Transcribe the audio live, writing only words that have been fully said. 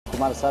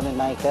कुमार स्वामी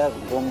Naikar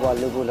गोंगवा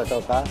लिबू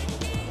लटोका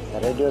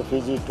radio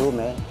Fiji 2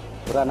 में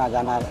पुराना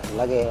गाना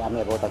लगे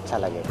हमें बहुत अच्छा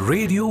लगे।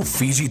 रेडियो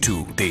फीजी 2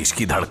 देश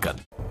की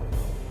धड़कन।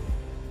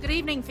 Good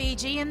evening,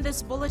 Fiji. In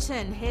this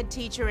bulletin, head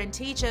teacher and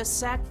teacher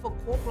sacked for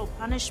corporal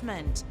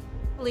punishment.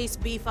 Police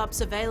beef up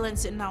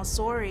surveillance in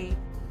Nausori.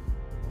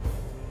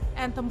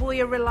 And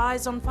Tambuya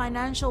relies on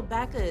financial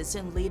backers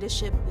in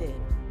leadership bid.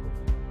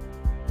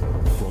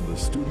 From the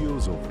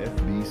studios of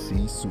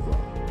FBC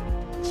Suva,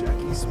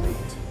 Jackie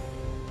Smith.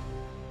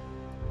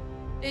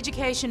 The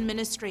Education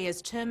Ministry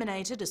has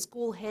terminated a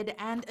school head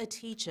and a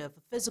teacher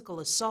for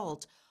physical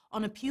assault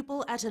on a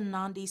pupil at a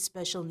Nandi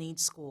special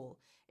needs school.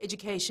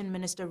 Education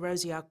Minister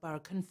Rosie Akbar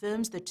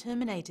confirms the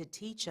terminated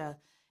teacher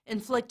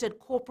inflicted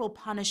corporal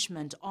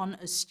punishment on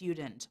a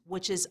student,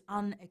 which is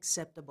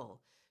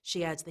unacceptable.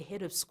 She adds the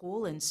head of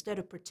school, instead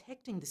of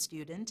protecting the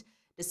student,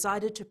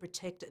 decided to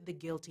protect the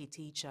guilty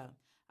teacher.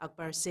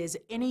 Akbar says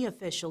any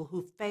official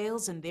who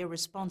fails in their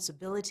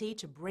responsibility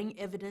to bring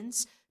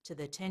evidence to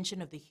the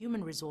attention of the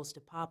Human Resource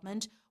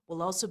Department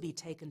will also be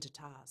taken to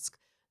task.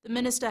 The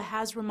minister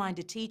has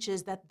reminded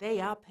teachers that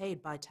they are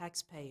paid by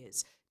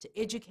taxpayers to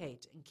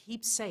educate and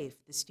keep safe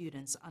the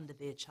students under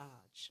their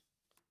charge.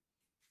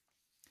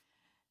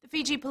 The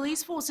Fiji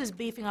Police Force is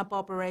beefing up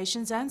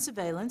operations and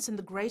surveillance in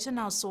the Greater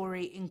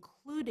Nausori,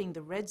 including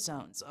the red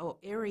zones or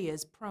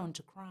areas prone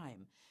to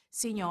crime.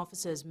 Senior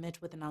officers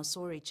met with the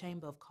Nausori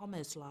Chamber of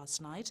Commerce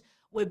last night,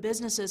 where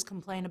businesses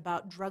complain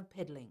about drug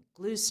peddling,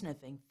 glue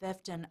sniffing,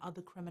 theft and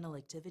other criminal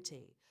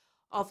activity.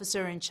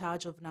 Officer in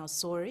charge of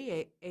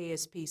Nausori,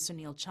 ASP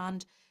Sunil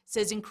Chand,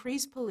 says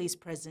increased police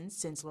presence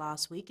since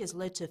last week has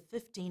led to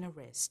 15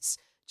 arrests.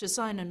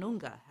 Josiah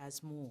Nanunga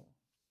has more.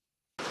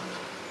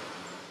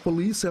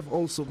 Police have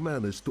also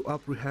managed to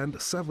apprehend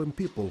 7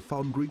 people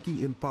found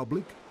drinking in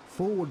public.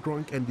 4 were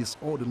drunk and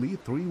disorderly,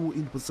 3 were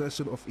in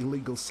possession of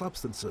illegal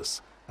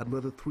substances.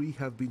 Another 3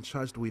 have been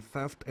charged with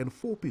theft and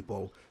 4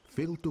 people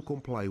failed to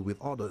comply with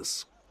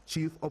orders.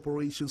 Chief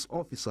Operations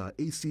Officer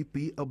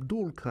ACP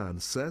Abdul Khan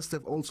says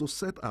they've also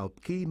set up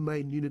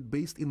K9 unit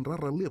based in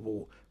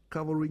Raralevo,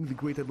 covering the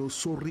Greater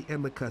Nausori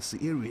and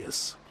Nakasi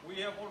areas. We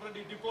have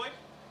already deployed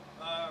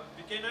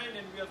the K9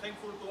 and we are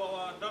thankful to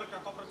our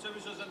Darka Corporate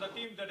Services and the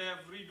team that have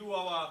redo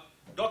our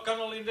dock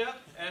canal in there.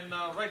 And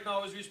right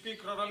now as we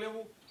speak,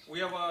 Raralevo, we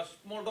have a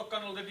small dock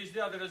canal that is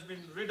there that has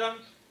been redone,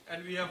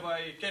 and we have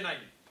a K9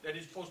 that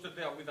is posted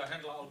there with a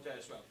handler out there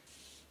as well.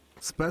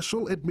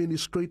 Special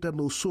Administrator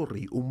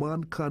Nausori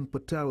Uman Khan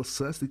Patel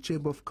says the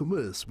Chamber of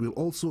Commerce will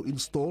also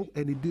install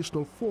an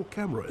additional 4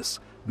 cameras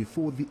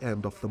before the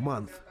end of the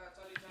month.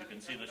 You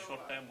can see the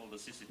short time all the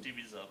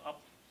CCTVs are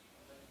up.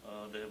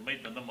 They have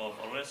made the number of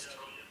arrests.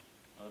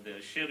 They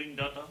are sharing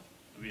data.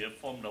 We have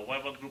formed a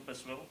Viber group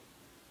as well,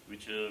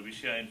 which we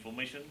share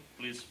information.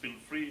 Please feel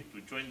free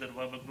to join that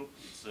Viber group.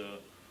 It's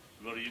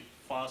very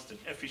fast and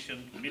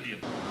efficient medium.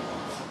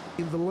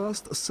 In the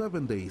last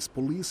 7 days,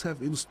 police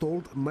have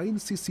installed 9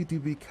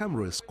 CCTV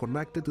cameras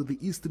connected to the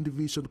Eastern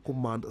Division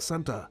Command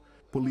Center.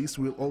 Police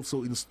will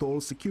also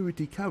install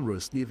security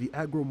cameras near the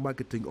Agro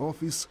Marketing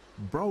Office,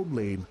 Brown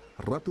Lane,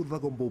 Ratu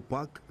Dagombo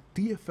Park,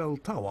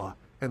 TFL Tower,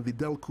 and the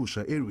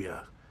Delkusha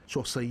area.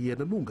 Josiah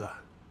Nanunga,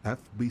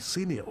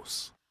 FBC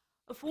News.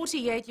 A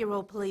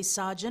 48-year-old police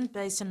sergeant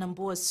based in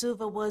Namboa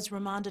Suva was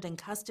remanded in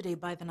custody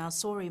by the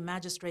Nausori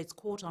Magistrates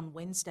Court on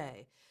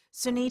Wednesday.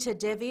 Sunita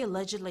Devi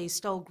allegedly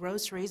stole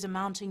groceries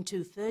amounting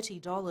to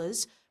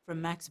 $30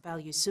 from Max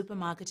Value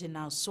Supermarket in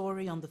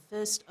Nausori on the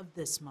 1st of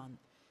this month.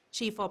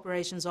 Chief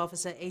Operations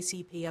Officer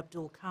ACP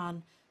Abdul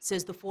Khan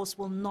says the force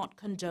will not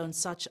condone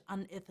such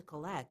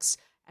unethical acts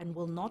and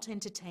will not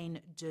entertain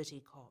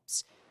dirty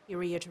cops. He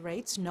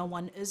reiterates no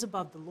one is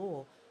above the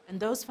law and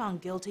those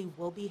found guilty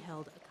will be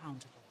held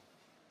accountable.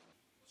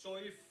 So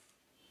if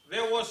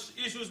there was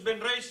issues been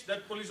raised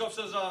that police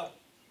officers are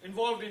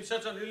involved in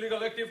such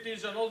illegal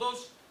activities and all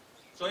those,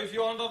 so if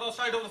you're on the other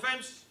side of the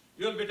fence,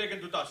 you'll be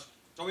taken to task.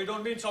 So we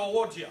don't mince our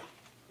words here.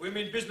 We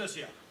mean business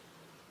here.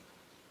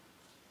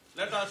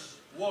 Let us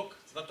walk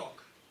the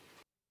talk.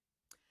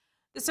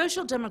 The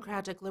Social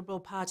Democratic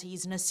Liberal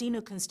Party's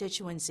Nasinu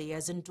constituency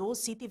has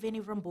endorsed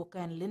Sitiveni Rambuka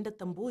and Linda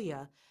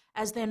Tambuya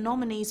as their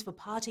nominees for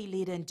party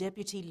leader and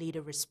deputy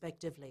leader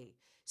respectively.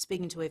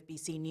 Speaking to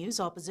FBC News,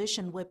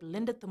 opposition whip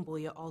Linda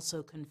Tambuya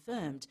also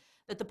confirmed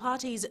that the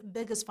party's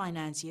biggest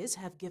financiers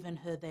have given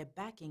her their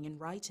backing in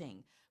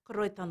writing.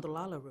 Koroi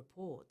Tandulala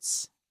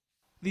reports.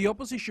 The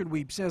opposition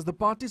whip says the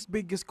party's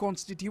biggest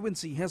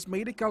constituency has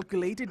made a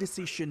calculated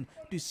decision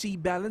to see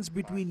balance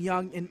between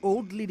young and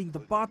old leading the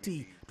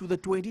party to the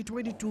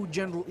 2022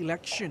 general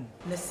election.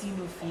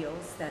 Nasinu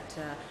feels that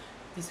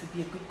this would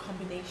be a good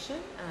combination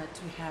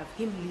to have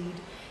him lead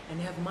and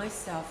have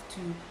myself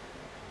to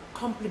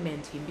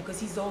complement him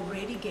because he's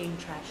already gained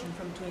traction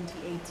from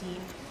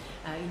 2018.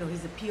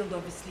 He's appealed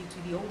obviously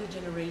to the older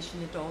generation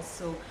and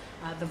also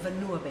the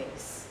Vanua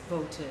base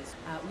voters.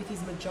 With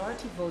his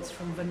majority votes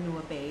from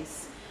Vanua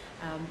base,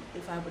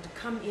 if I were to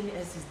come in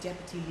as his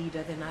deputy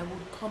leader, then I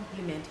would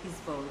complement his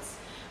votes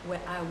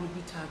where I would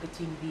be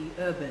targeting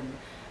the urban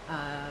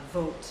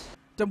vote.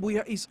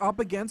 Tambuya is up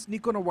against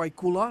Nikona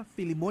Waikula,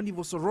 Filimoni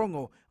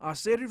Vosorongo,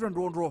 Aseri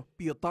Randronro,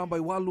 Piotambay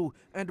Walu,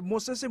 and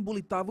Moses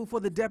Mbulitavu for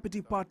the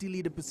deputy party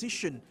leader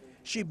position.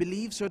 She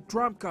believes her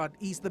trump card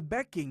is the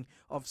backing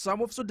of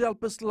some of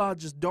SODELPA's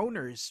largest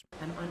donors.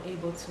 I'm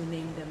unable to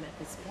name them at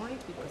this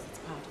point because it's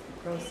part of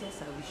the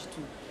process. I wish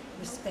to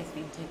respect the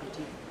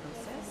integrity of the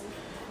process.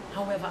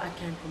 However, I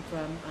can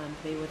confirm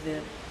they were the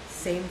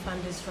same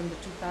funders from the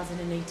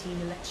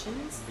 2018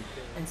 elections,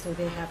 and so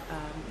they have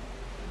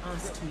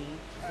asked me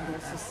and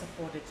also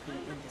supported me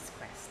in this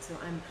quest. So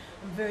I'm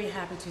very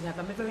happy to have,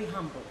 I'm very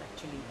humbled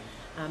actually.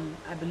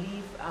 I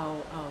believe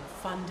our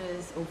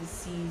funders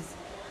overseas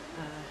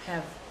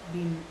have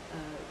been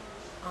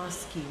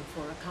asking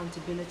for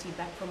accountability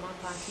back from our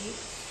party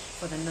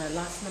for the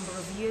last number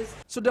of years.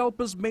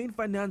 SODELPA's main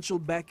financial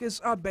backers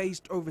are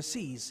based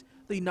overseas.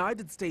 The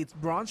United States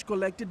branch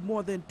collected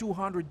more than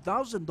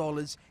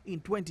 $200,000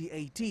 in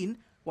 2018,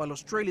 while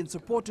Australian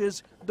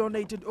supporters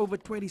donated over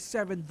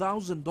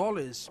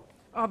 $27,000.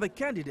 Other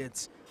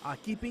candidates are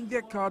keeping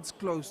their cards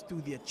close to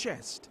their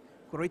chest.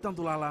 Correitan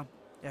Tulala,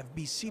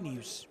 FBC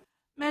News.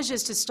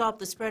 Measures to stop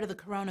the spread of the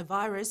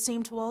coronavirus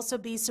seem to also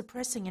be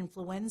suppressing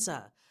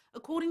influenza.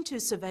 According to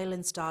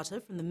surveillance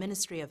data from the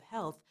Ministry of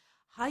Health,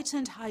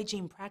 heightened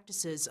hygiene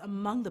practices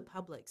among the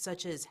public,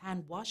 such as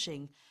hand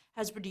washing,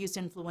 has reduced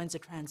influenza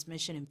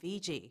transmission in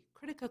Fiji.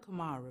 Kritika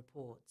Kumar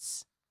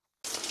reports.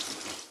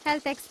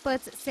 Health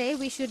experts say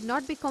we should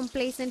not be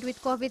complacent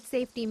with COVID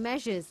safety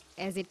measures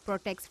as it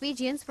protects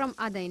Fijians from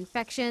other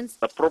infections.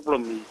 The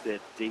problem is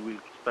that they will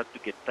start to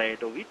get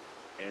tired of it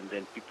and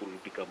then people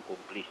will become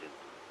complacent.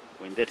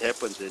 When that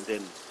happens, and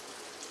then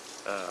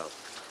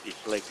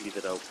it's likely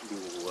that our flu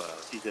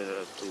season,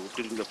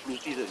 during the flu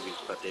season, we'll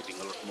start having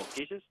a lot more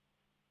cases.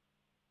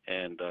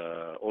 And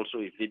also,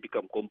 if they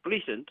become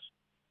complacent,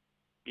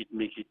 it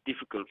makes it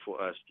difficult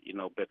for us in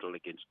our battle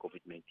against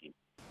COVID-19.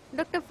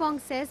 Dr. Fong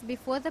says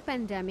before the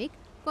pandemic,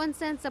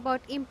 concerns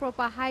about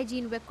improper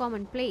hygiene were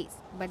commonplace.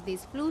 But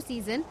this flu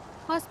season,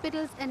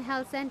 hospitals and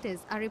health centers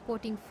are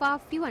reporting far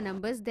fewer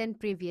numbers than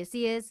previous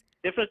years.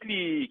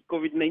 Definitely,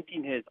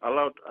 COVID-19 has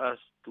allowed us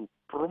to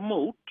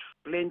promote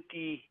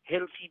plenty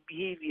healthy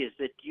behaviors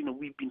that,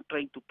 we've been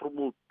trying to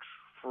promote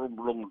from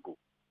long ago.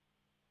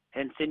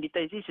 And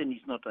sanitization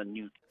is not a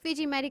new.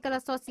 Fiji Medical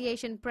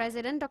Association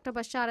President Dr.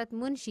 Basharat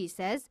Munshi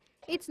says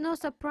it's no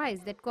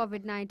surprise that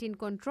COVID-19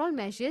 control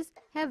measures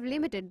have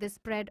limited the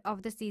spread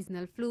of the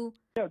seasonal flu.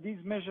 Yeah, these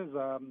measures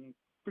are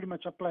pretty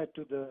much applied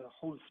to the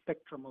whole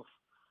spectrum of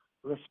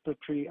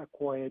respiratory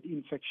acquired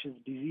infectious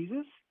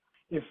diseases.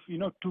 If,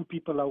 two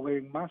people are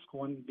wearing masks,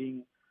 one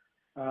being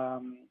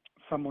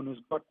someone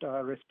who's got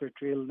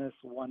respiratory illness,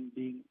 one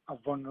being a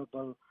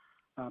vulnerable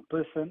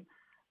person,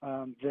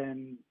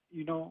 then,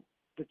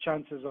 the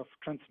chances of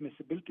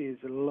transmissibility is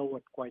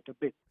lowered quite a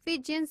bit.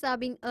 Fijians are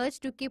being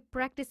urged to keep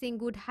practicing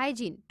good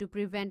hygiene to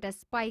prevent a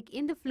spike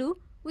in the flu,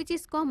 which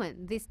is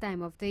common this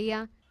time of the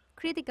year.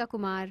 Kritika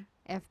Kumar,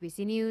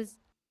 FBC News.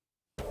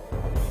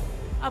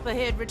 Up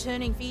ahead,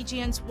 returning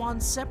Fijians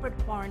want separate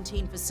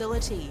quarantine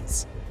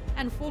facilities,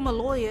 and former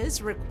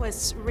lawyers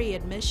requests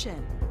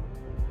readmission.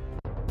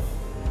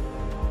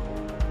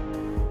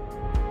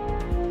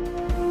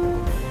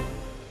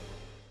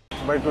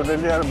 मैं तो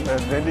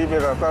दिल्ली में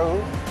रहता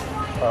हूँ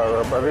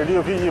और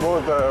radio Fiji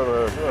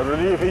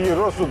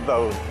रोज सुनता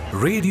हूँ।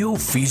 Radio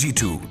Fiji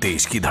 2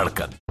 देश की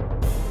धड़कन।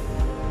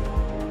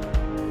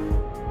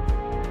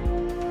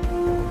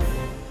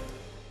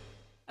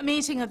 A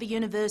meeting of the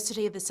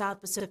University of the South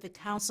Pacific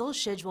Council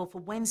scheduled for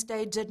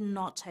Wednesday did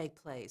not take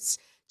place.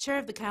 Chair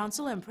of the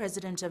Council and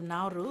President of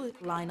Nauru,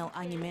 Lionel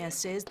Anyimea,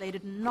 says they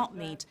did not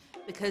meet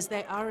because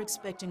they are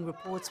expecting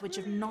reports which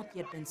have not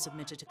yet been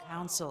submitted to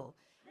Council.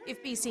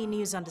 FBC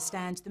News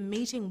understands the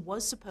meeting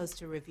was supposed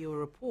to review a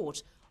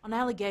report on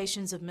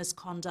allegations of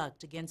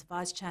misconduct against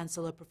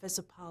Vice-Chancellor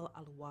Professor Paul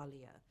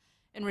Aluwalia.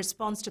 In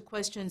response to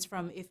questions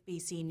from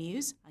FBC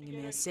News,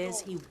 Anyimea says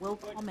he will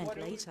comment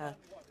later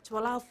to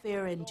allow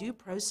fair and due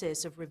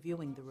process of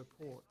reviewing the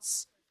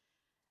reports.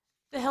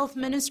 The Health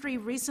Ministry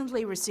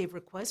recently received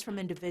requests from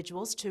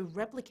individuals to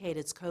replicate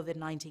its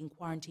COVID-19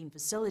 quarantine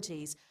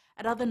facilities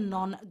at other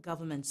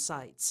non-government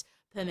sites.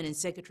 Permanent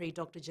Secretary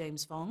Dr.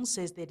 James Fong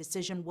says their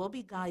decision will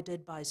be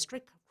guided by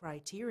strict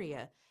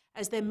criteria,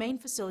 as their main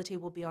facility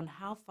will be on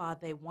how far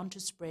they want to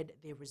spread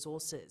their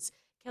resources.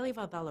 Kelly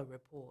Vardala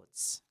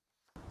reports.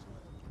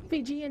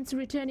 Fijians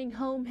returning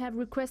home have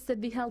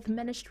requested the Health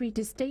Ministry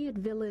to stay at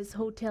villas,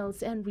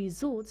 hotels and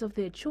resorts of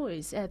their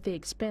choice at their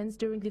expense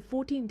during the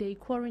 14-day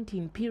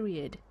quarantine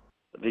period.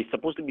 There's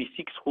supposed to be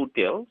 6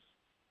 hotels,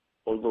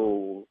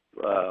 although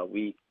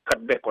we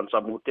cut back on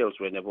some hotels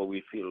whenever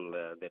we feel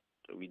that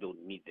we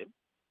don't need them.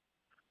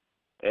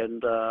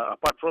 And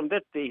apart from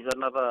that, there is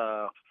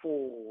another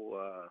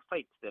 4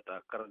 sites that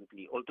are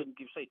currently,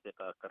 alternative sites that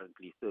are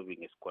currently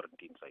serving as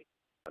quarantine sites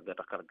that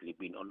are currently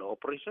being under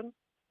operation.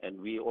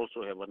 And we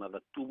also have another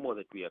 2 more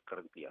that we are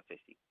currently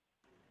assessing.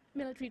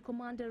 Military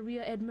Commander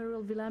Rear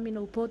Admiral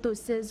Vilamino Poto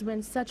says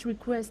when such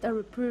requests are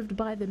approved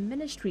by the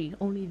ministry,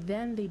 only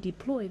then they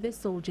deploy their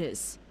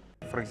soldiers.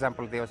 For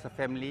example, there was a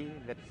family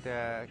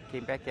that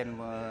came back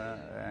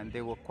and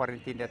they were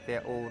quarantined at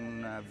their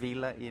own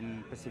villa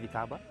in Pacific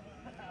Harbour.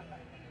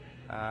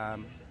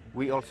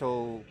 We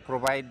also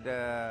provide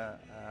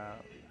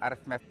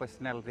RFMF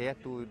personnel there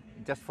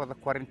just for the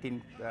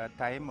quarantine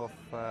time of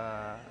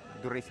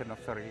duration of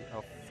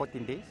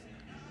 14 days.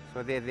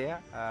 So they're there,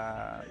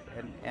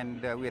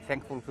 and we're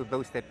thankful to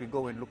those that we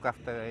go and look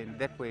after in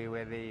that way,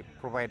 where they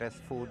provide us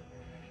food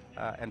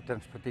and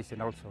transportation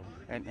also,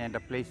 and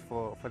a place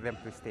for them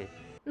to stay.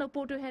 Now,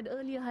 Porto had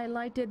earlier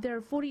highlighted there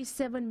are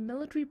 47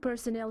 military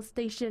personnel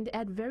stationed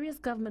at various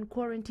government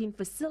quarantine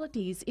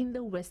facilities in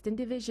the Western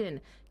Division.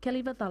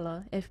 Kelly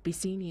Vathala,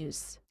 FBC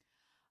News.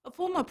 A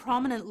former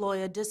prominent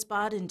lawyer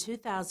disbarred in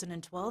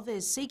 2012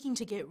 is seeking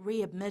to get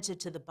readmitted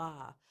to the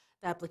bar.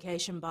 The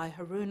application by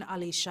Haroon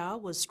Ali Shah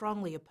was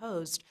strongly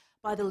opposed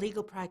by the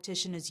Legal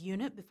Practitioners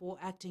Unit before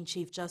Acting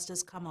Chief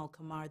Justice Kamal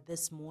Kumar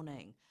this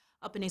morning.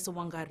 Apanisa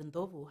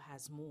Wangairandovu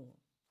has more.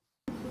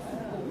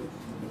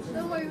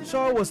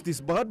 Shah was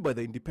disbarred by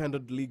the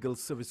Independent Legal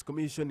Service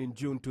Commission in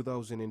June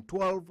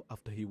 2012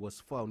 after he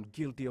was found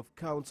guilty of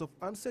counts of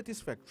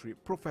unsatisfactory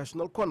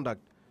professional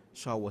conduct.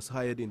 Shah was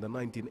hired in the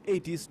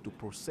 1980s to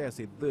process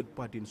a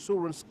third-party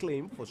insurance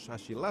claim for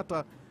Shashi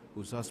Lata,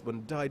 whose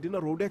husband died in a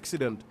road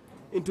accident.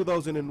 In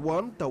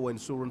 2001, Tower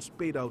Insurance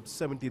paid out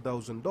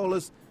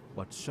 $70,000,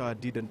 but Shah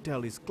didn't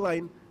tell his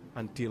client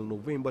until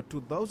November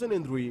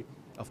 2003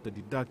 after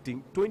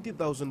deducting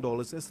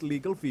 $20,000 as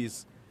legal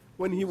fees.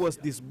 When he was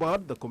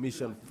disbarred, the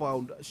commission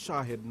found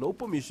Shah had no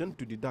permission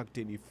to deduct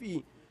any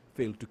fee,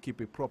 failed to keep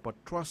a proper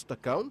trust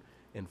account,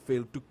 and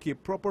failed to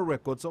keep proper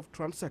records of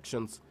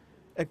transactions.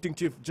 Acting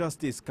Chief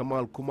Justice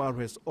Kamal Kumar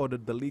has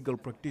ordered the Legal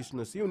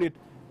Practitioners Unit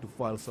to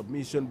file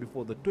submission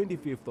before the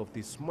 25th of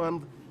this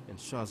month and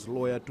Shah's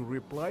lawyer to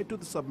reply to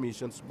the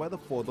submissions by the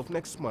 4th of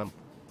next month.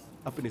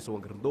 Apinis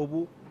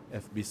Wangrandobu,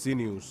 FBC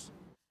News.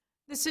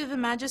 The Suva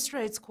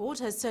Magistrates Court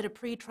has set a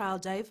pre-trial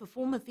day for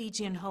former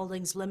Fijian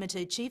Holdings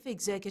Limited Chief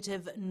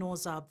Executive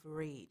Norzab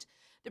Farid.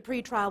 The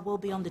pre-trial will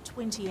be on the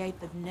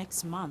 28th of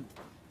next month.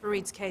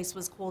 Farid's case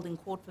was called in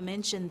court for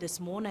mention this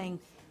morning.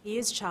 He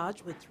is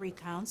charged with 3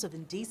 counts of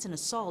indecent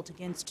assault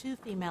against 2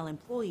 female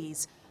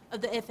employees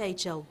of the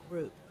FHL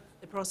Group.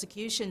 The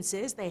prosecution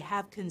says they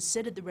have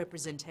considered the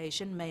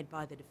representation made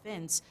by the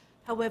defence.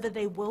 However,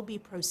 they will be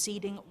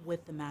proceeding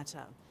with the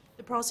matter.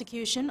 The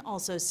prosecution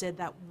also said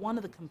that one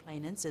of the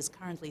complainants is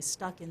currently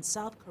stuck in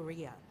South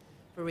Korea.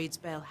 Farid's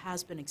bail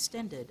has been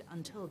extended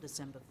until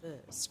December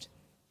 1st.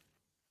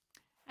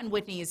 And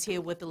Whitney is here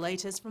with the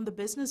latest from the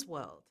business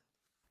world.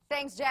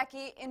 Thanks,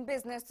 Jackie. In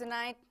business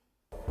tonight,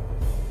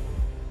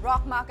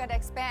 rock market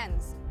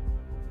expands.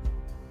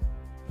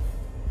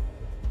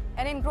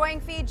 And in growing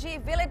Fiji,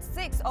 Village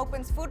 6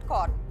 opens food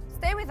court.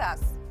 Stay with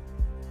us.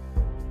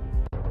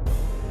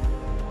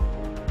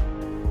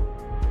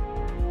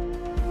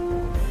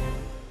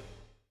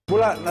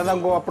 Pula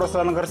natang ko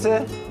aprosran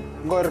kerse,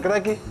 go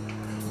erkraki.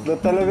 Do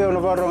televizyon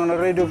navarong na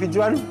Radio Fiji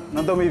 1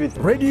 nandomo ibiti.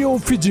 Radio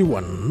Fiji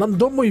 1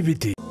 nandomo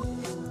ibiti.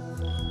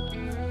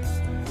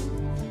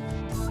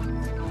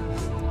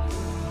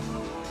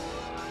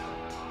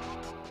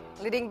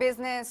 Leading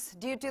business,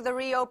 due to the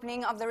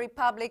reopening of the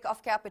Republic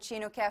of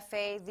Cappuccino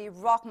Cafe, the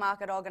Rock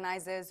Market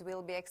organizers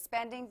will be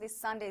expanding this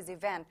Sunday's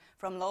event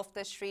from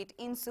Loftus Street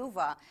in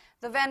Suva.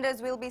 The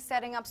vendors will be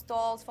setting up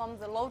stalls from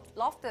the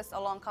Loftus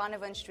along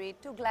Carnarvon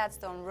Street to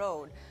Gladstone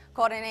Road.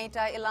 Coordinator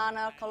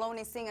Ilana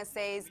Kaloni Singer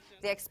says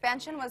the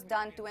expansion was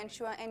done to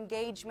ensure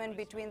engagement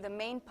between the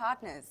main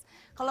partners.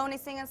 Kaloni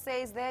Singer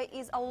says there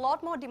is a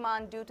lot more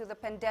demand due to the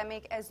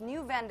pandemic as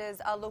new vendors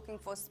are looking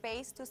for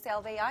space to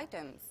sell their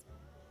items.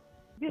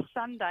 This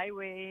Sunday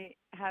we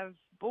have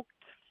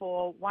booked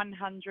for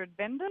 100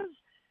 vendors,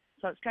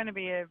 so it's going to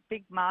be a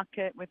big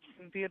market with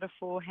some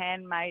beautiful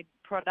handmade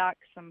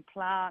products, some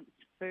plants,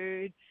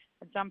 food,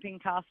 a jumping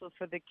castle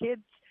for the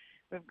kids.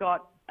 We've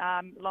got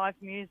live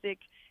music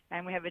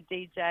and we have a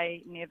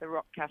DJ near the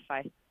Rock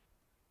Cafe.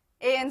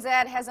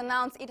 ANZ has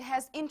announced it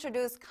has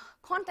introduced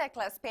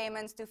contactless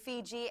payments to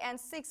Fiji and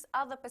 6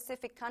 other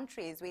Pacific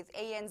countries with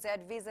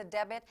ANZ Visa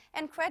debit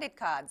and credit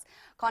cards.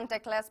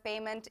 Contactless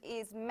payment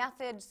is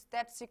methods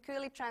that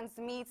securely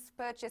transmits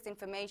purchase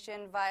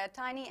information via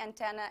tiny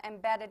antenna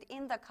embedded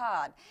in the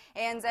card.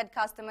 ANZ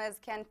customers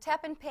can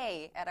tap and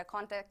pay at a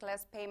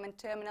contactless payment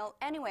terminal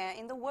anywhere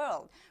in the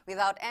world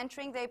without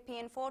entering their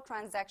PIN for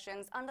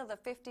transactions under the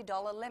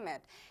 $50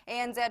 limit.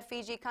 ANZ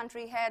Fiji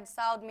country head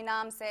Saud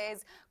Minam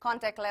says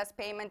contactless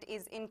payment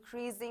is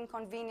increasing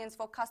convenience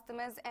for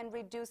customers and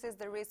reduces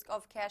the risk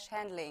of cash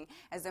handling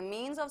as a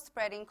means of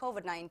spreading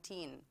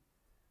COVID-19.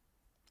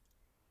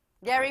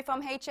 Gary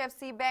from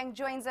HFC Bank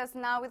joins us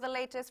now with the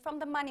latest from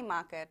the money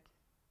market.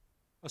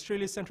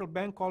 Australia's central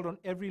bank called on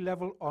every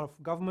level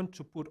of government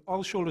to put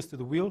all shoulders to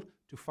the wheel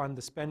to fund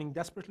the spending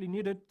desperately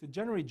needed to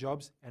generate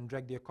jobs and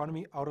drag the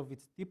economy out of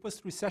its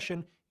deepest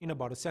recession in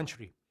about a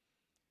century.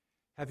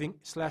 Having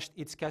slashed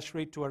its cash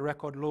rate to a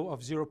record low of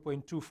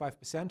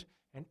 0.25%,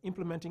 and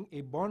implementing a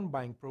bond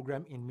buying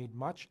program in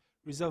mid-March,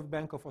 Reserve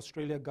Bank of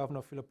Australia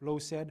Governor Philip Lowe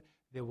said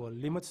there were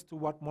limits to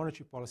what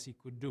monetary policy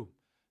could do.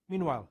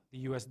 Meanwhile, the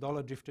US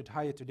dollar drifted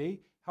higher today,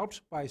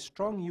 helped by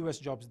strong US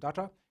jobs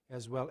data,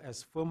 as well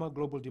as firmer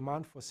global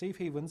demand for safe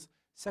havens,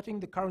 setting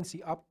the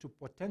currency up to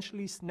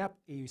potentially snap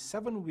a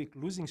 7-week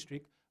losing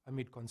streak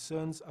amid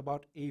concerns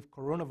about a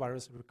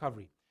coronavirus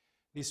recovery.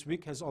 This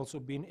week has also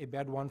been a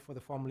bad one for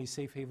the formerly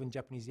safe haven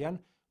Japanese yen,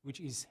 which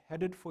is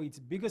headed for its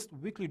biggest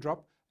weekly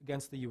drop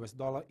against the US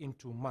dollar in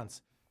 2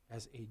 months,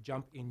 as a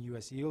jump in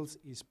US yields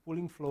is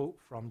pulling flow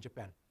from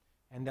Japan.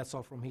 And that's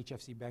all from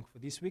HFC Bank for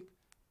this week.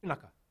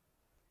 Pinaka.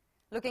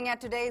 Looking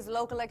at today's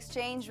local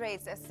exchange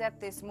rates as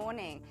set this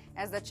morning,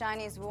 as the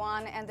Chinese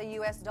yuan and the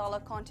US dollar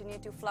continue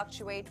to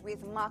fluctuate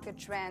with market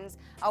trends,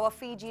 our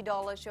Fiji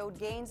dollar showed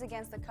gains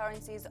against the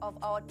currencies of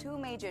our 2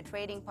 major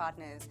trading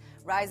partners,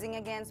 rising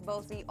against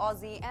both the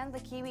Aussie and the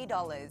Kiwi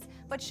dollars,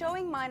 but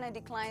showing minor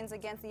declines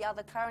against the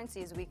other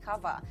currencies we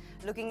cover.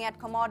 Looking at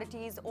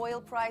commodities, oil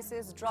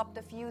prices dropped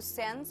a few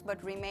cents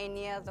but remain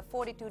near the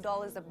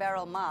 $42 a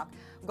barrel mark.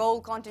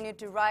 Gold continued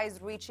to rise,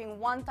 reaching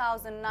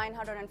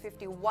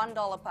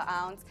 $1,951 per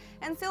ounce,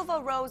 and silver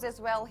rose as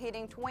well,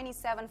 hitting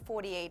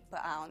 $27.48 per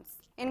ounce.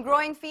 In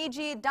growing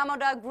Fiji,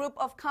 Damodar Group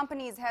of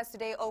Companies has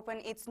today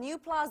opened its new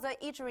Plaza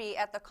Eatery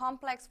at the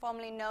complex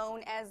formerly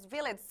known as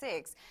Village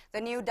 6.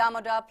 The new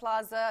Damodar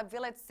Plaza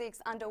Village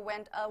 6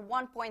 underwent a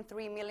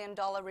 $1.3 million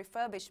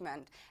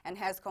refurbishment and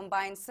has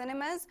combined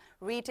cinemas,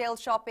 retail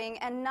shopping,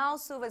 and now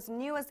Suva's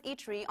newest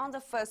eatery on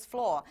the first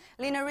floor.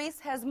 Lina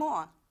Rees has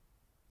more.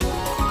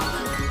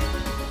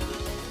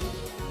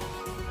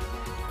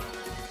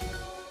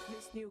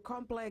 New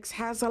complex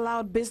has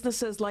allowed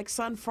businesses like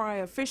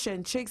Sunfryer Fish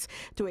and Chicks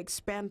to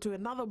expand to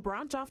another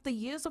branch after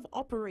years of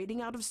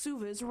operating out of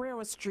Suva's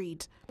Rewa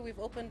Street. We've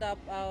opened up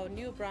our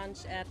new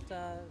branch at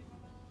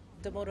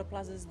Damodar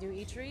Plaza's new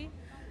eatery.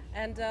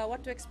 And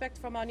what to expect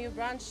from our new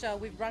branch,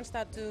 we've branched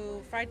out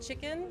to fried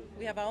chicken.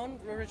 We have our own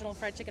original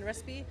fried chicken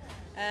recipe.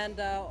 And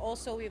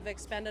also we've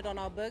expanded on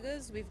our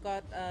burgers. We've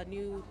got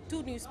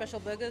two new special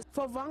burgers.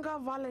 For Vanga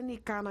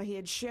Valenikana,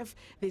 head chef,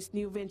 this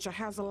new venture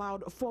has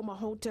allowed former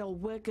hotel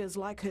workers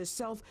like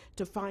herself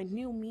to find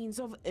new means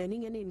of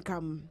earning an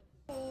income.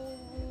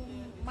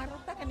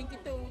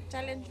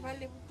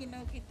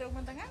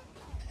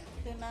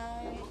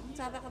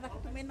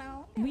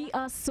 We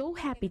are so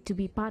happy to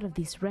be part of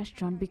this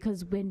restaurant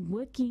because when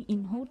working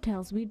in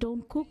hotels, we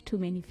don't cook too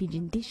many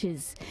Fijian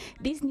dishes.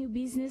 This new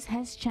business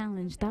has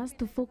challenged us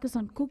to focus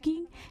on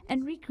cooking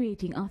and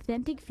recreating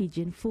authentic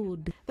Fijian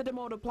food. The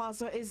Damodar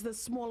Plaza is the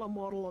smaller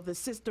model of the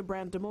sister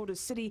brand Damodar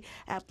City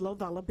at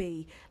Laucala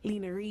Bay.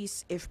 Lina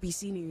Rees,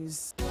 FBC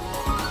News.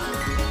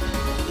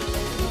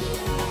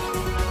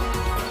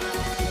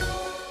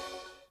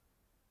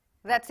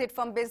 That's it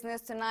from Business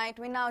Tonight.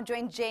 We now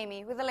join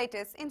Jamie with the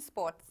latest in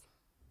sports.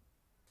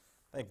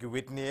 Thank you,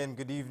 Whitney, and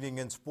good evening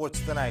in Sports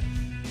Tonight.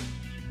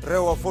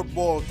 Rewa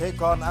football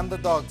take on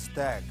underdogs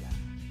tag.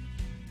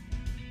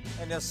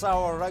 And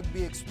Yasawa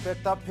rugby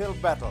expect uphill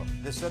battle.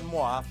 This and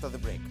more after the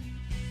break.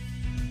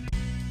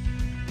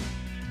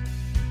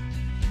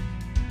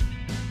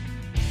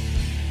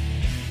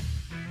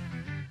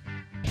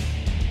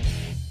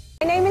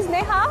 My name is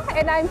Neha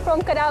and I'm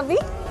from Kadavi.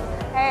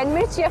 And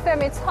Mirchi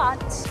FM, it's hot.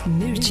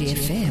 Mirchi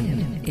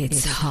FM,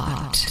 it's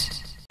hot.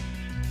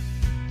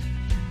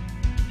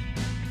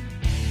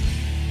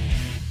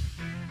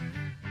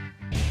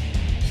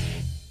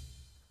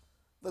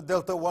 The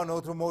Delta One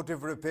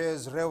Automotive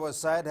Repairs Rewa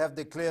side have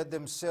declared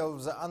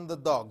themselves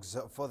underdogs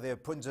for their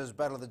Punja's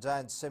Battle of the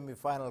Giants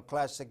semi-final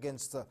clash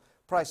against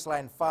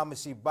Priceline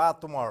Pharmacy Bar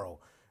tomorrow.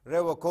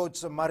 Rewa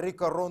coach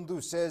Marika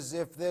Rondu says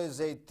if there's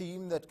a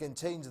team that can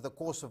change the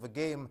course of a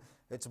game,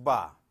 it's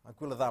Bar.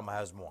 Aquila Dama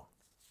has more.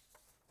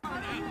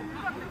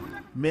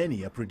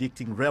 Many are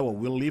predicting Rewa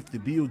will lift the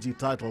BOG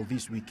title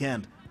this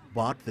weekend,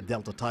 but the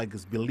Delta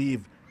Tigers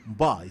believe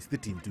Ba is the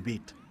team to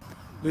beat.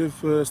 They've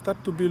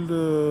started to build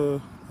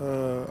a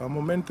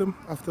momentum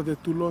after the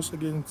 2 losses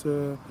against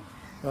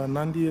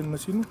Nandi and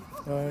Nasinu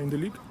in the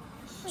league.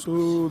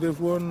 So they've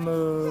won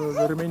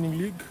the remaining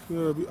league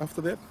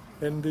after that,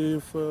 and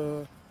they've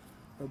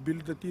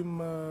built the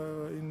team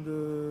in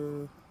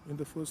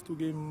the first 2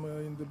 games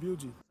in the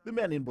BOG. The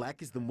Men in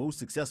Black is the most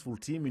successful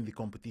team in the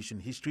competition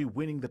history,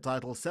 winning the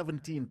title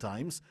 17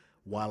 times,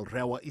 while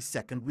Rewa is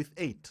second with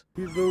 8.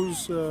 With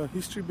those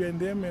history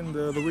behind them and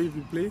the way we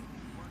play,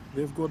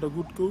 they've got a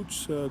good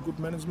coach, good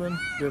management.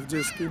 They've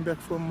just came back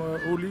from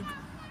O-League.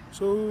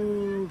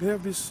 So they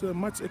have this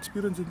much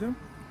experience in them,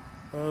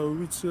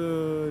 which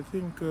I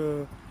think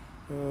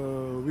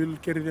will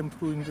carry them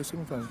through in the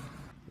semi-final.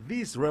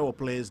 These Rewa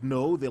players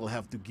know they'll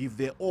have to give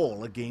their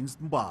all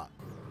against Mba.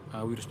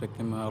 We respect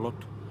them a lot,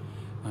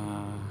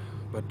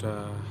 but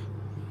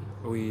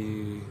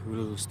we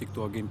will stick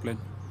to our game plan,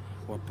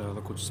 what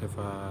the coaches have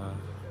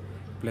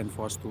planned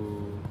for us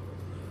to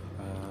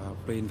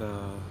play in the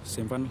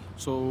semi-final.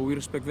 So we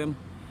respect them,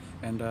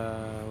 and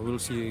we'll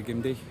see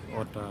game day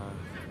what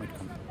might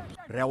come.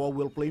 Rewa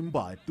will play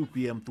Mba at 2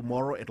 p.m.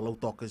 tomorrow at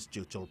Lautoka's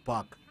Churchill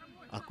Park.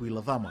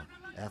 Aquila Dama,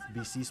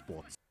 FBC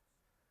Sports.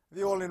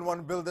 The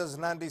all-in-one Builders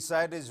Nandi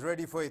side is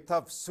ready for a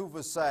tough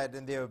Suva side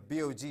in their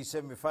BOG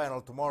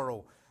semi-final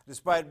tomorrow.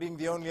 Despite being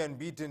the only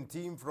unbeaten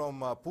team from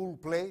pool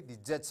play, the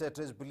Jet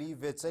Setters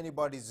believe it's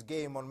anybody's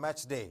game on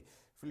match day.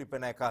 Felipe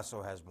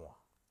Naikaso has more.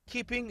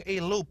 Keeping a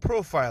low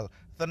profile,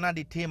 the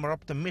Nandi team are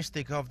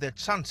optimistic of their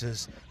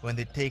chances when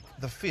they take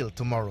the field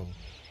tomorrow.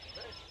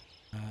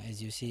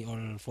 As you see, all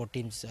four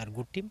teams are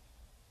good team.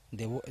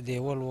 They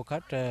all work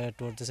hard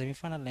towards the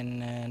semi-final,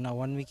 and now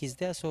 1 week is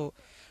there, so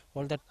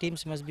all the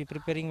teams must be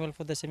preparing well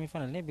for the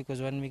semi-final,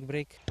 because 1 week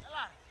break.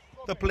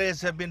 The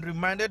players have been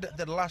reminded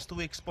that last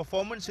week's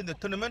performance in the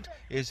tournament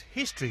is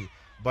history,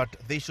 but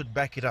they should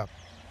back it up.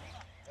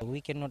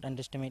 We cannot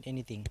underestimate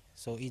anything,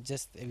 so it's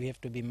just we have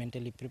to be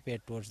mentally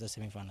prepared towards the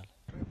semi-final.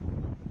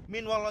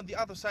 Meanwhile, on the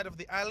other side of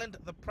the island,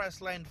 the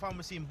Priceline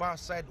Pharmacy in Bar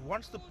side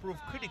wants to prove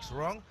critics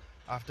wrong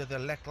after their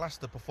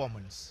lackluster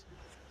performance.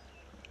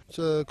 It's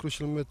a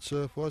crucial match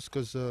for us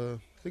because I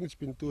think it's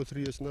been 2 or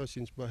 3 years now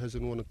since Bar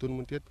hasn't won a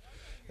tournament yet,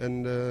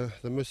 and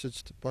the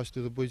message passed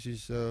to the boys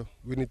is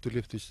we need to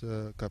lift this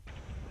cup.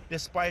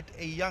 Despite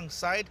a young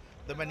side,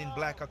 the men in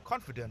black are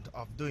confident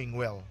of doing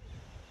well.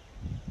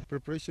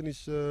 Preparation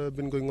has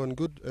been going on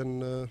good,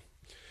 and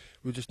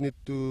we just need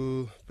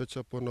to patch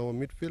up on our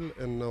midfield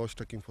and our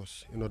striking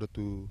force in order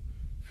to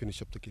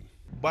finish up the game.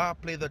 Bar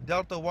play the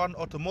Delta One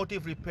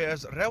Automotive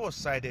Repairs Rewa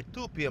side at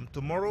 2 p.m.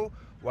 tomorrow,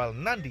 while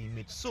Nandi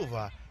meets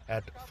Suva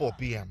at 4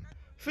 p.m.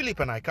 Felipe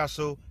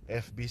Naikaso,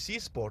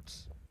 FBC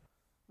Sports.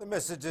 The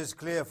message is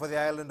clear for the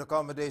Island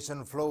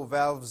Accommodation Flow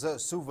Valves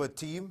Suva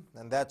team,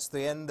 and that's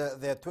to end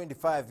their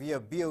 25-year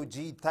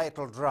BOG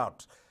title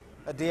drought.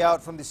 A day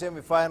out from the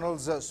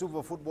semi-finals,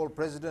 Suva football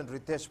president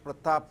Ritesh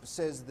Pratap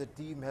says the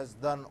team has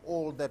done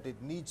all that it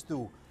needs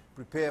to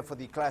prepare for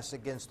the clash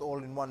against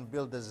all-in-one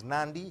Builders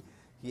Nandi.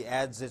 He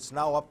adds it's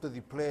now up to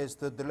the players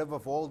to deliver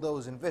for all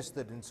those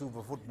invested in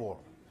Suva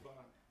football.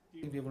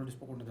 We've already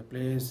spoken to the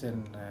players,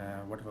 and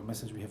whatever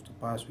message we have to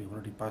pass, we've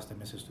already passed the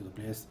message to the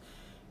players.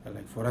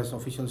 Like for us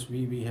officials,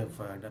 we have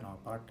done our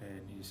part,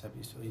 and it's up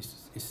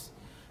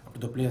to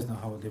the players now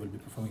how they will be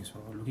performing. So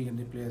looking at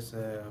the players'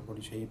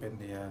 body shape and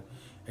their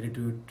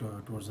attitude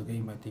towards the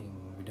game, I think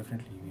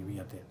we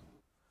are there.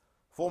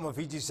 Former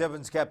Fiji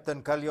Sevens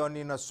captain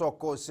Kalyoni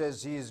Nasoko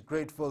says he is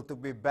grateful to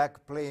be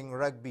back playing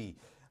rugby.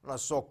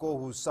 Nasoko,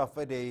 who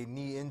suffered a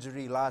knee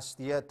injury last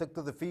year, took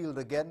to the field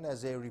again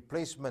as a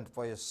replacement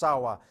for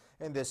Yasawa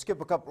in their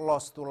Skipper Cup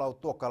loss to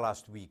Lautoka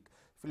last week.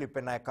 Felipe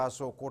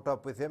Naikaso caught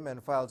up with him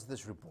and files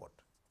this report.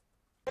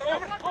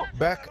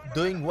 Back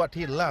doing what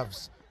he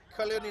loves,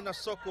 Kalyoni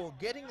Nasoko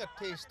getting a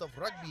taste of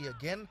rugby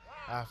again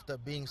after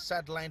being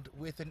sidelined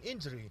with an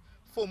injury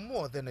for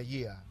more than a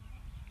year.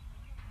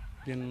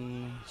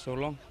 Been so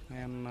long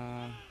and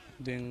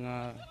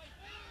doing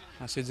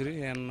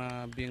surgery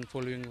and being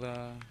following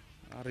the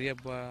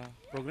rehab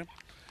program,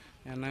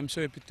 and I'm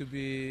so happy to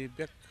be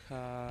back.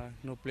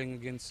 Playing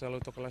against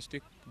Lautoka last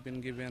week,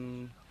 been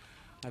given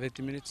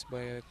 30 minutes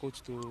by a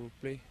coach to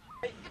play.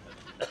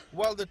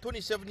 While the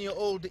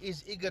 27-year-old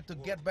is eager to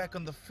get back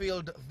on the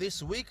field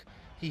this week,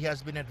 he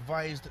has been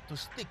advised to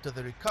stick to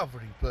the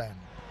recovery plan.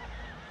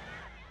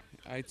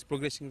 It's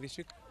progressing this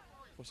week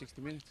for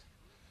 60 minutes,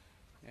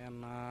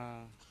 and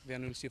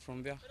then we'll see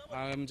from there.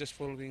 I'm just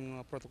following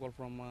a protocol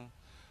from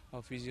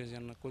our physios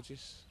and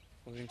coaches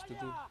for things to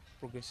do,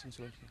 progressing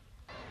slowly.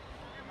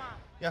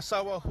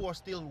 Yasawa, who are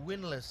still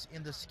winless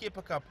in the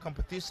Skipper Cup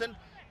competition,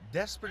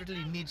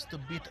 desperately needs to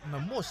beat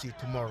Namosi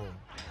tomorrow.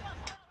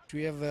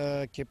 We have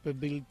the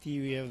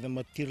capability, we have the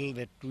material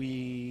that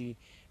we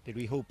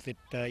hope that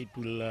it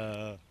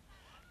will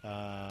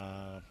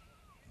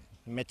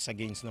match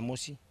against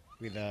Namosi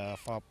with the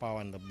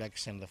firepower and the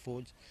backs and the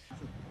forwards.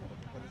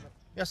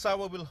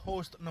 Yasawa will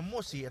host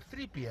Namosi at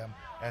 3 p.m.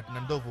 at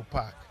Nandovo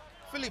Park.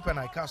 Felipe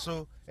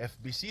Naikaso,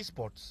 FBC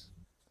Sports.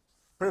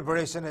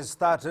 Preparation has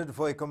started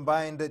for a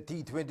combined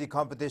T20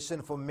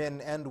 competition for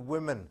men and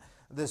women.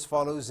 This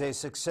follows a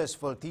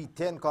successful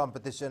T10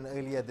 competition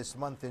earlier this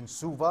month in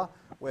Suva,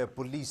 where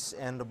Police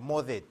and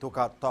Mode took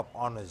out top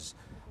honours.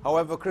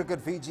 However, Cricket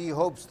Fiji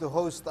hopes to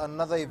host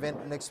another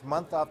event next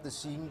month after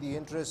seeing the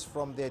interest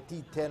from their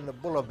T10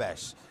 Bulla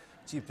Bash.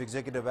 Chief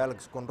Executive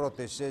Alex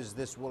Conrote says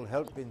this will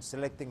help in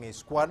selecting a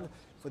squad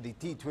for the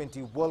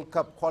T20 World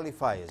Cup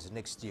qualifiers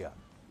next year.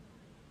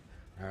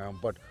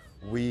 But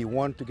we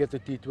want to get the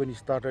T20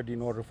 started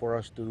in order for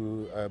us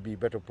to be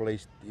better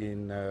placed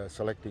in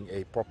selecting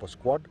a proper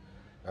squad,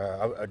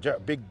 a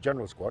big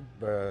general squad.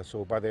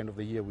 So by the end of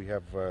the year we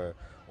have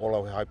all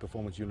our high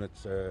performance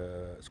units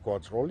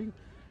squads rolling,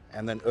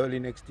 and then early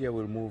next year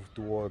we'll move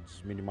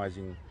towards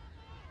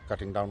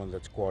cutting down on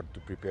that squad to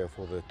prepare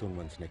for the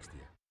tournaments next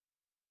year.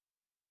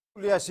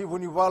 Uliasi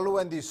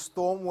Vunivalu and the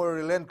Storm were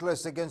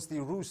relentless against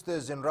the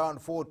Roosters in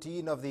round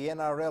 14 of the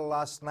NRL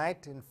last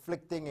night,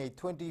 inflicting a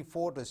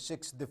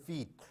 24-6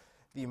 defeat.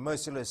 The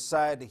merciless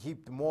side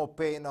heaped more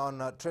pain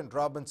on Trent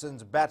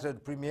Robinson's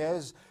battered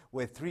Premiers,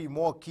 with 3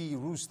 more key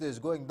Roosters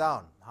going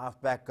down.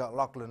 Halfback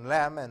Lachlan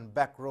Lamb and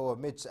back rower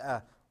Mitch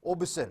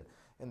Orbison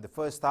in the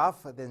first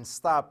half, then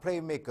star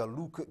playmaker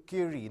Luke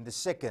Keary in the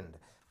second.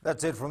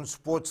 That's it from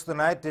Sports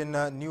Tonight. In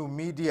new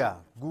media,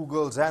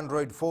 Google's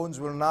Android phones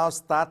will now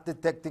start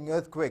detecting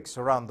earthquakes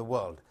around the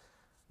world.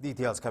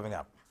 Details coming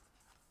up.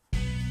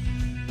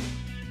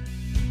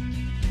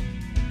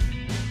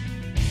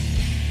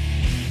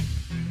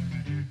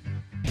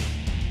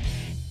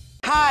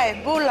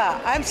 Hi,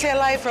 Bula. I'm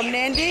Selai from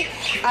Nandi.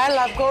 I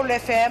love Gold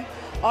FM,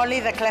 only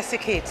the classic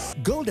hits.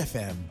 Gold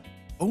FM,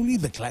 only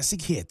the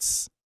classic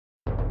hits.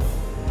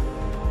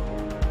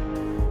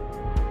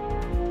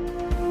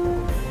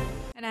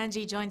 And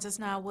Angie joins us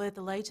now with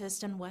the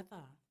latest in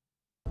weather.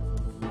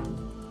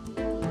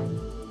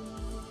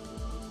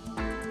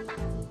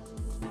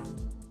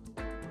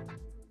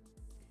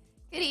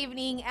 Good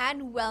evening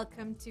and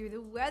welcome to the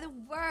Weather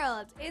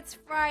World. It's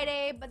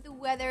Friday, but the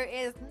weather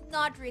is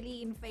not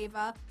really in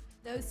favor.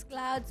 Those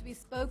clouds we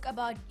spoke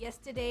about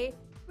yesterday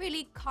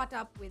really caught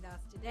up with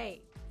us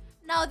today.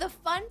 Now the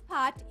fun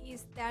part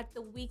is that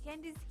the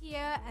weekend is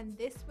here and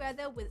this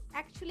weather will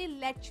actually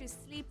let you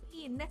sleep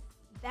in.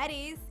 That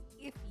is,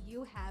 if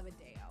you have a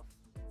day off.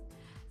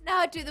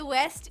 Now to the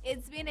west,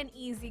 it's been an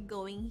easy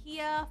going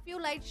here. Few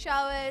light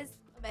showers,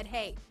 but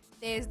hey,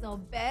 there's no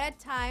better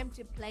time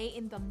to play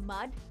in the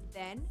mud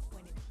than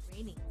when it's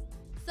raining.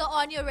 So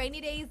on your rainy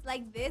days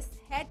like this,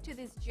 head to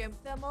this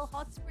geothermal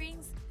hot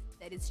springs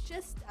that is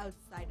just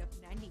outside of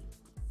Nandi.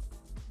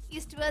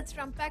 Eastwards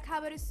from Peck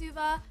Harbour to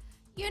Suva,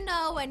 you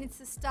know when it's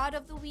the start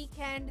of the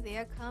weekend,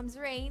 there comes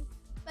rain,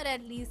 but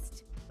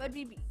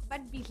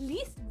be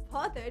least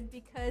bothered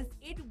because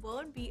it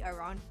won't be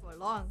around for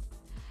long.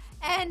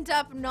 And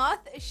up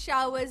north,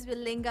 showers will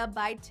linger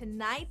by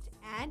tonight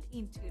and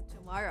into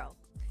tomorrow.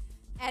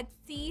 At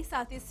sea,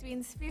 southeast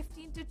winds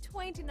 15 to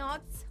 20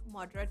 knots,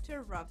 moderate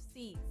to rough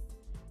seas.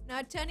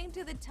 Now turning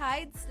to the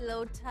tides,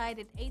 low tide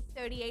at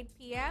 8:38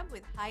 p.m.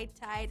 with high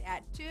tide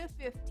at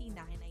 2:59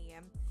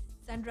 a.m.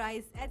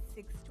 Sunrise at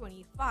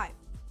 6:25.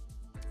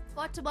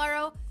 For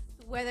tomorrow,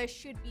 the weather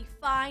should be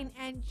fine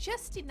and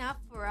just enough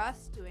for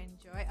us to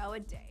enjoy our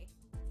day.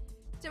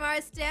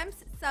 Tomorrow's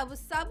temps, Sabu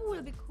Sabu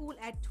will be cool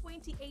at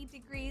 28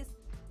 degrees,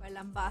 while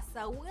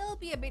Lambasa will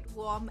be a bit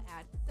warm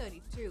at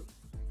 32.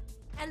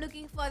 And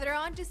looking further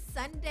on to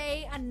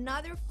Sunday,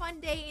 another fun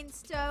day in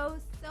store,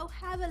 so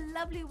have a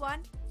lovely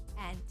one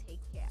and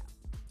take care.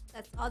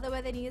 That's all the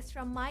weather news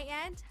from my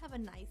end. Have a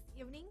nice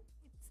evening.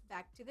 It's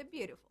back to the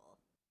beautiful.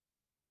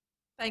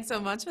 Thanks so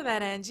much for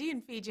that, Angie.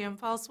 In Fijian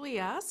Pulse, we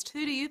asked,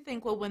 who do you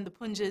think will win the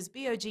Punja's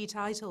BOG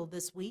title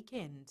this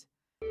weekend?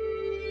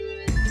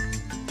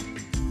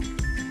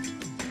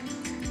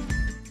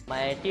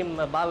 My team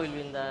Ba will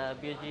win the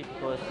BOG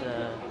because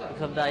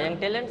of the young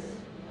talents.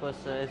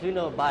 Because as you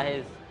know, Ba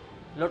has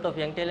a lot of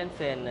young talents,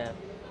 and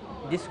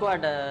this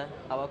squad,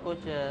 our coach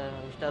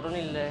Mr.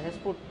 Ronil has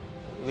put,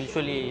 will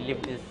surely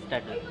lift this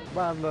title.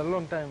 Ba, in a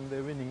long time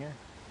they're winning,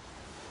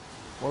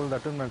 all the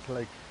tournaments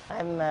like.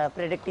 I'm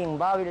predicting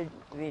Ba will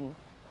win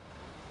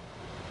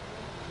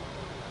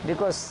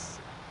because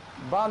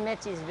Ba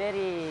match is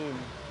very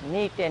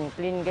neat and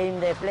clean game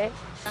they play.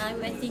 I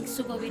think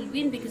Suva will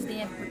win because they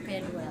have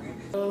prepared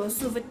well.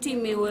 Suva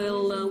team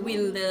will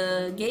win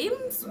the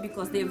games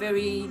because they're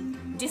very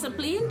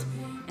disciplined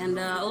and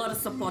a lot of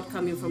support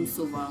coming from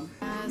Suva.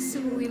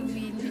 Suva will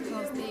win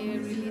because they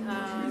really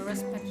are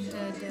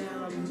respected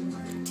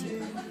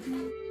team.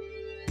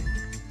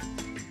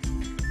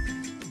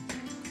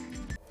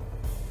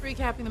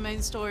 Recapping the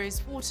main stories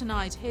for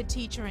tonight, head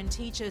teacher and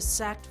teacher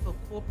sacked for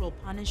corporal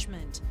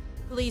punishment.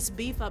 Police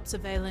beef up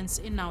surveillance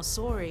in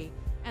Nausori,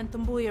 and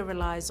Thumbuya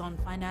relies on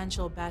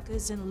financial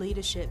backers in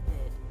leadership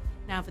bid.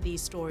 Now for these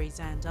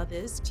stories and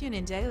others, tune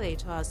in daily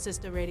to our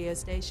sister radio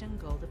station,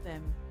 Gold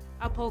FM.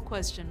 Our poll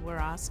question we're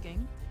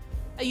asking,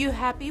 are you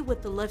happy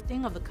with the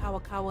lifting of the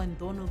Kawakawa and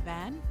Donu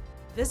ban?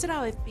 Visit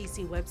our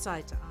FBC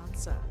website to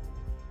answer.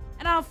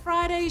 And our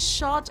Friday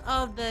shot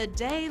of the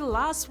day,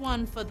 last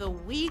one for the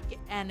week,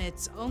 and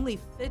it's only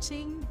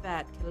fitting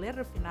that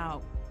Kelera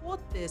Finau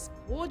caught this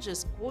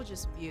gorgeous,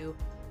 gorgeous view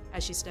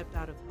as she stepped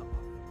out of her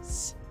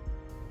office.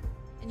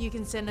 And you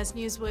can send us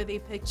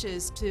newsworthy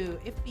pictures to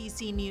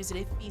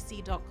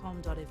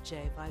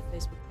fbcnews@fbc.com.fj via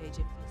Facebook page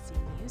FBC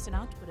News and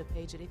our Twitter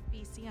page at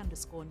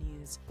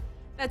FBC_news.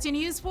 That's your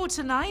news for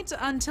tonight.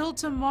 Until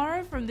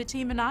tomorrow, from the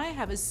team and I,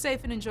 have a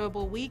safe and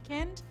enjoyable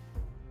weekend.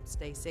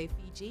 Stay safe,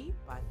 Fiji.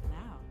 Bye for now.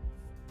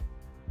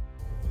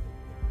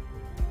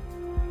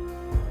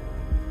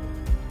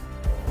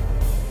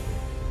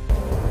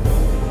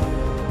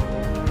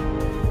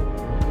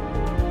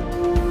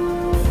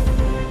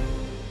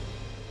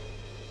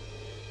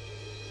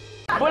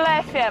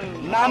 Bula FM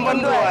number 2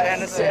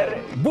 NSR.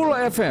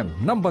 Bula FM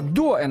number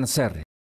 2 NSR.